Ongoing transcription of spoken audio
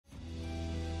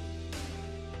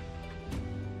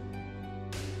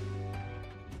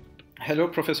Hello,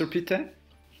 Professor Pittet.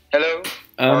 Hello,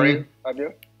 how are you,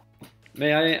 Fabio?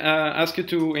 May I ask you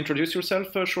to introduce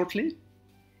yourself shortly?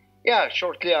 Yeah,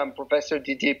 shortly, I'm Professor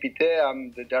Didier Pittet.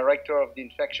 I'm the Director of the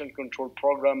Infection Control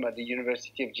Program at the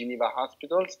University of Geneva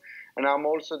Hospitals, and I'm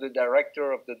also the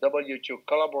Director of the WHO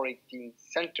Collaborating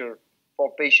Center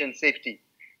for Patient Safety.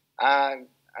 I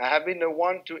have been the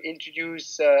one to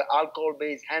introduce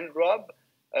alcohol-based hand rub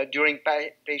during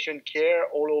patient care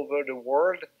all over the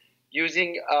world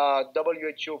using a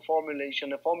WHO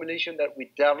formulation, a formulation that we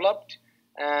developed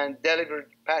and delivered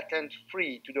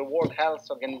patent-free to the World Health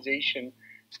Organization.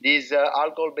 This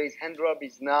alcohol-based hand rub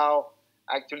is now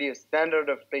actually a standard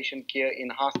of patient care in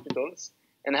hospitals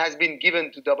and has been given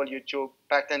to WHO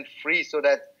patent-free so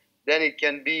that then it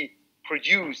can be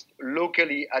produced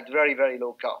locally at very, very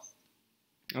low cost.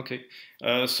 Okay,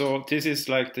 so this is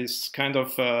like this kind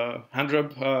of hand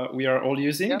rub we are all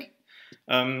using.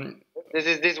 Yeah. This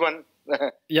is this one.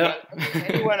 Yeah.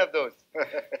 Any one of those.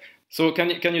 So can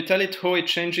you tell it how it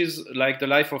changes like the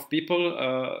life of people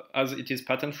as it is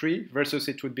patent free versus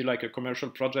it would be like a commercial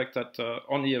project that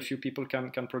only a few people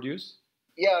can produce?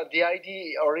 Yeah, the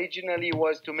idea originally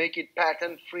was to make it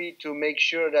patent free to make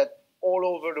sure that all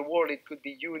over the world it could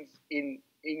be used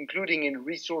including in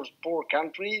resource poor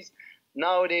countries.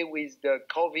 Nowadays with the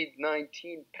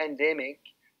COVID-19 pandemic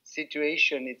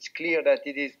situation, it's clear that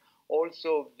it is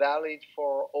also valid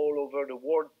for all over the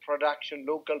world production,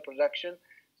 local production.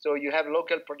 So you have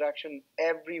local production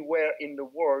everywhere in the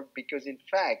world because in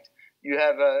fact you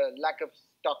have a lack of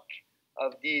stock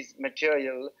of these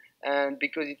material and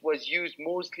because it was used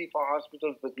mostly for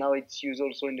hospitals, but now it's used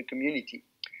also in the community.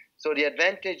 So the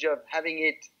advantage of having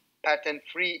it patent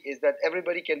free is that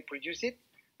everybody can produce it.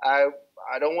 I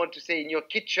don't want to say in your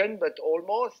kitchen, but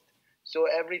almost. So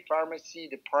every pharmacy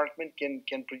department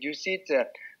can produce it.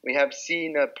 We have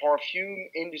seen perfume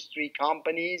industry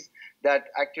companies that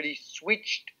actually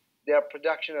switched their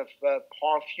production of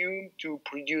perfume to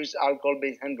produce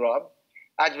alcohol-based hand rub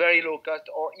at very low cost,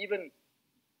 or even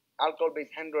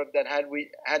alcohol-based hand rub that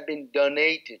had been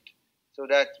donated so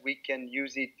that we can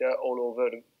use it all over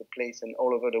the place and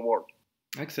all over the world.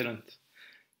 Excellent.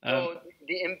 So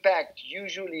the impact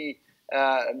usually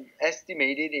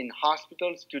estimated in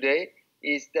hospitals today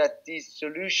is that this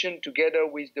solution together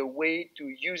with the way to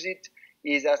use it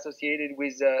is associated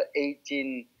with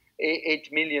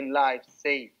 8 million lives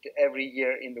saved every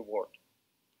year in the world.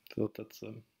 So that's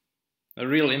a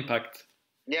real impact.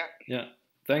 Yeah. Yeah.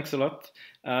 Thanks a lot.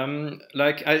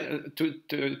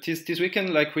 This weekend,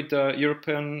 like with the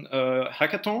European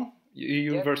Hackathon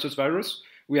EUvsVirus,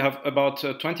 we have about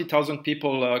 20,000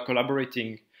 people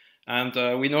collaborating, and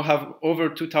we now have over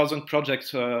 2,000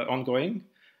 projects ongoing.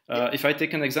 If I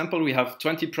take an example, we have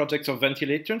 20 projects of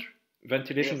ventilation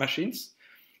machines,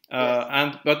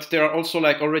 but there are also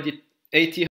like already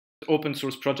 80 open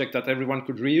source projects that everyone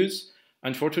could reuse.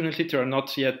 Unfortunately, they are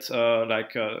not yet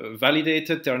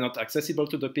validated. They are not accessible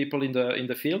to the people in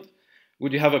the field.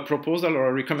 Would you have a proposal or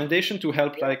a recommendation to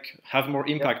help have more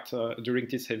impact during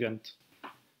this event?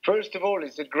 First of all,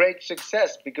 it's a great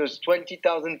success because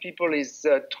 20,000 people is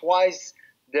twice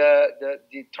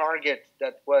the target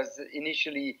that was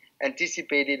initially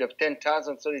anticipated of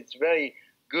 10,000. So it's very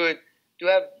good to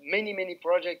have many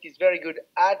projects. Is very good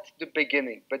at the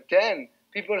beginning, but then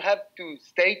people have to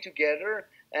stay together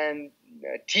and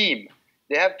team.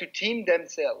 They have to team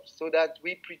themselves so that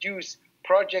we produce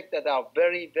projects that are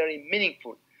very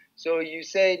meaningful. So you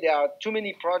say there are too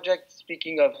many projects.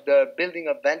 Speaking of the building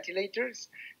of ventilators,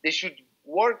 they should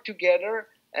work together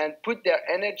and put their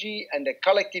energy and their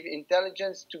collective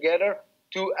intelligence together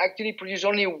to actually produce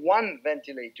only one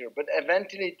ventilator, but a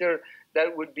ventilator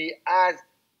that would be as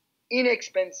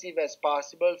inexpensive as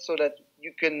possible so that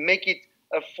you can make it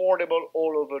affordable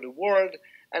all over the world,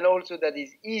 and also that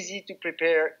is easy to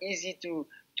prepare, easy to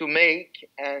make,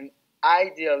 and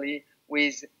ideally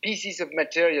with pieces of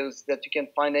materials that you can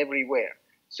find everywhere.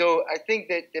 So I think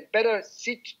that they better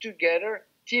sit together,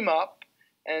 team up,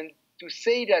 and to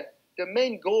say that the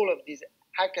main goal of this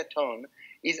hackathon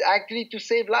is actually to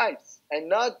save lives and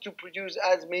not to produce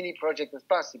as many projects as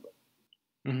possible.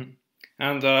 Mm-hmm.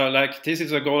 And this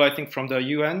is a goal, I think, from the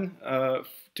UN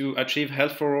to achieve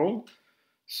health for all.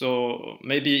 So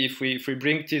maybe if we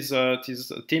bring this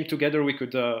team together, we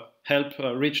could help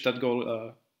reach that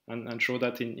goal and show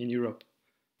that in Europe.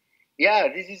 Yeah,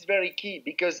 this is very key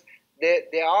because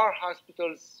there are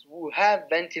hospitals who have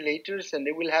ventilators and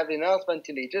they will have enough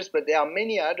ventilators, but there are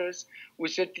many others who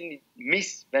certainly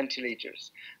miss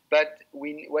ventilators. But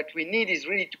what we need is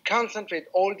really to concentrate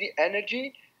all the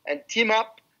energy and team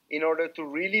up in order to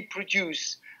really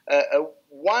produce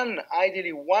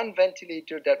ideally one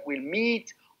ventilator that will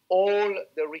meet all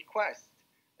the requests.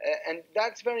 And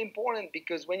that's very important,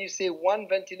 because when you say one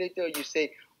ventilator, you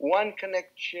say one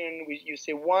connection, you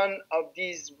say one of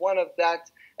these, one of that,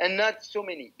 and not so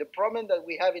many. The problem that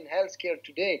we have in healthcare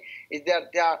today is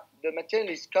that the material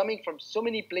is coming from so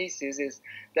many places, is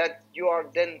that you are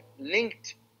then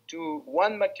linked to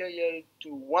one material, to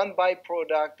one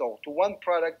byproduct, or to one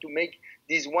product to make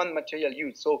this one material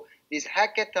used. So this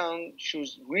hackathon should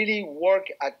really work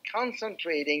at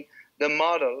concentrating the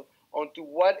model onto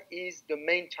what is the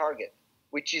main target,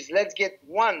 which is let's get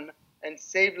one and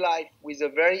save life with a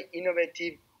very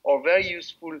innovative or very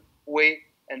useful way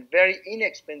and very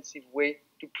inexpensive way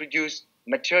to produce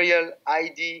material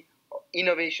ID or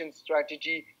innovation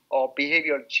strategy or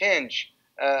behavioral change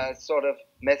sort of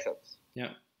methods. Yeah.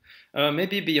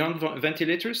 Maybe beyond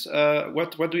ventilators,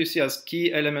 what do you see as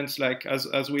key elements, like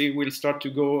as we will start to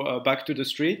go back to the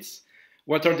streets?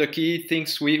 What are the key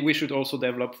things we should also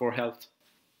develop for health?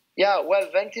 Yeah, well,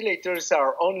 ventilators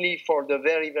are only for the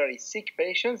very, very sick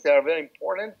patients. They are very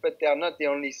important, but they are not the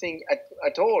only thing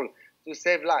at all to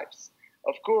save lives.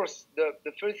 Of course,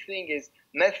 the first thing is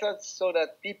methods so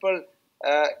that people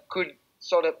could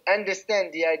sort of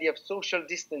understand the idea of social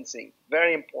distancing.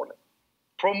 Very important.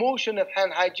 Promotion of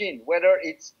hand hygiene, whether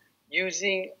it's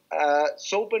using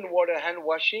soap and water hand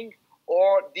washing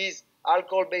or these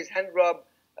alcohol-based hand rub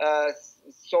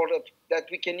sort of that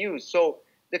we can use. So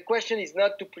the question is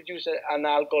not to produce an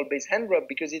alcohol-based hand rub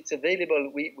because it's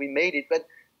available, we made it, but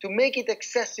to make it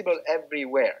accessible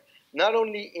everywhere, not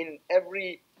only in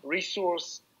every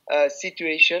resource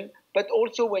situation, but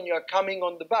also when you are coming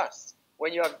on the bus.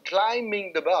 When you are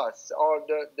climbing the bus or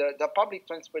the public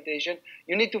transportation,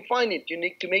 you need to find it. You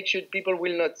need to make sure people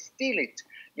will not steal it.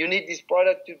 You need this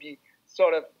product to be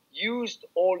sort of used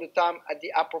all the time at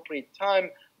the appropriate time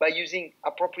by using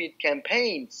appropriate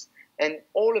campaigns. And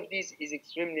all of this is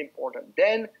extremely important.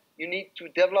 Then you need to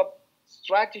develop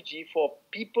strategy for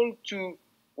people to,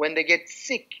 when they get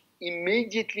sick,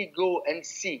 immediately go and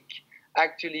seek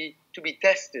actually to be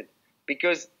tested.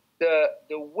 Because the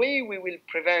way we will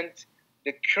prevent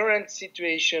the current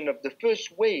situation of the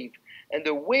first wave and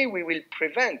the way we will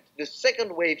prevent the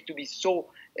second wave to be so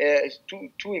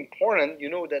too important, you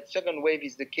know that second wave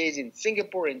is the case in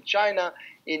Singapore, in China,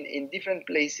 in different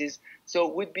places. So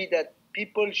it would be that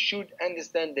people should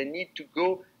understand they need to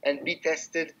go and be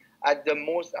tested at the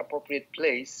most appropriate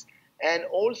place, and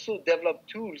also develop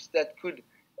tools that could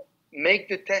make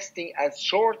the testing as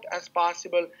short as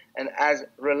possible and as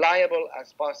reliable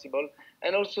as possible,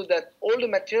 and also that all the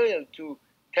material to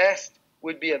test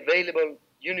would be available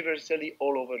universally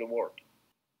all over the world.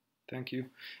 Thank you.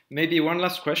 Maybe one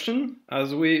last question,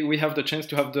 as we have the chance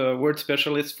to have the word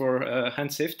specialist for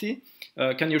hand safety.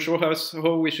 Can you show us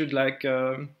how we should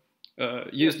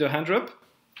use the hand rub?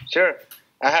 Sure.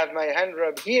 I have my hand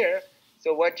rub here.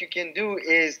 So what you can do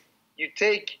is you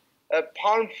take a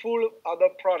palm full of the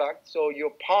product. So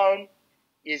your palm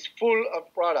is full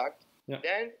of product. Yeah.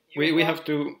 Then you have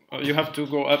to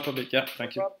go up a bit. Yeah,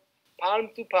 thank you. Palm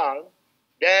to palm.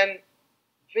 Then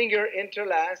finger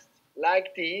interlaced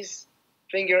like this.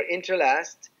 Finger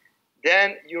interlaced.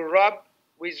 Then you rub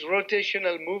with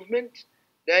rotational movement.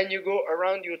 Then you go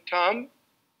around your thumb,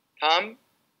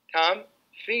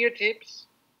 fingertips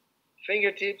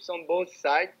on both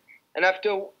sides. And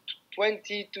after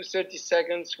 20 to 30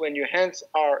 seconds, when your hands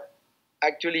are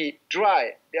actually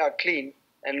dry, they are clean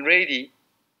and ready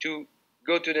to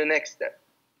go to the next step.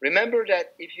 Remember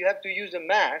that if you have to use a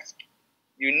mask,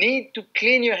 you need to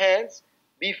clean your hands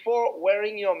before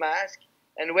wearing your mask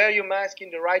and wear your mask in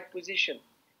the right position.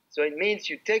 So it means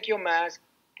you take your mask,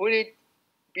 put it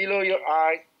below your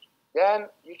eyes, then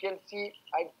you can see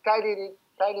I tied it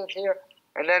here,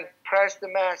 and then press the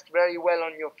mask very well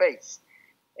on your face.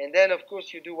 And then, of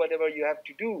course, you do whatever you have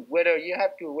to do, whether you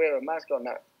have to wear a mask or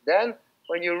not. Then,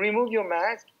 when you remove your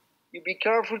mask, you be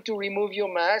careful to remove your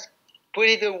mask, put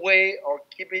it away or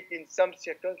keep it in some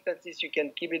circumstances. You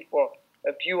can keep it for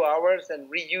a few hours and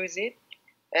reuse it.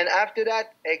 And after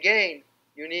that, again,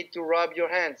 you need to rub your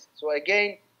hands. So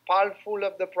again, palm full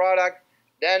of the product,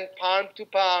 then palm to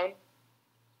palm,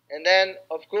 and then,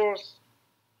 of course,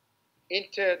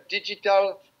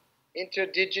 interdigital,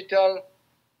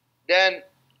 then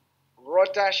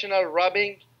rotational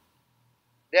rubbing,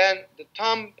 then the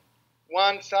thumb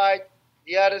one side,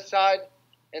 the other side,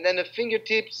 and then the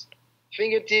fingertips,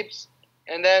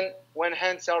 and then when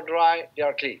hands are dry, they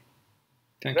are clean.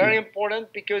 Very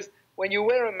important, because when you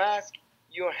wear a mask,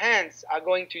 your hands are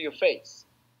going to your face,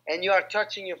 and you are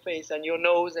touching your face and your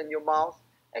nose and your mouth,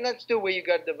 and that's the way you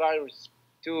got the virus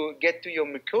to get to your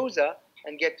mucosa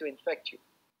and get to infect you.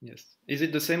 Yes. Is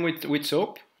it the same with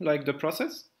soap, like the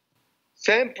process?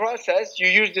 Same process, you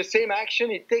use the same action,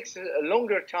 it takes a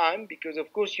longer time because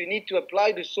of course you need to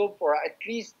apply the soap for at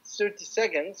least 30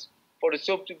 seconds for the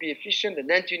soap to be efficient, and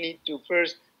then you need to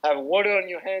first have water on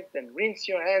your hands, then rinse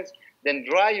your hands, then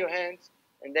dry your hands,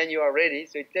 and then you are ready.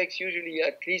 So it takes usually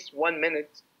at least 1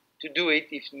 minute to do it,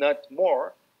 if not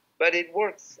more, but it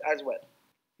works as well.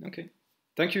 Okay,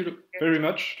 thank you very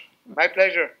much. My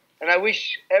pleasure, and I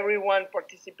wish everyone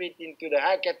participating to the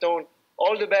hackathon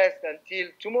all the best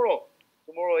until tomorrow.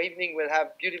 Tomorrow evening we'll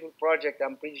have beautiful project,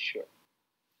 I'm pretty sure.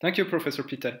 Thank you, Professor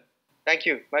Pittet. Thank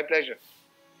you. My pleasure.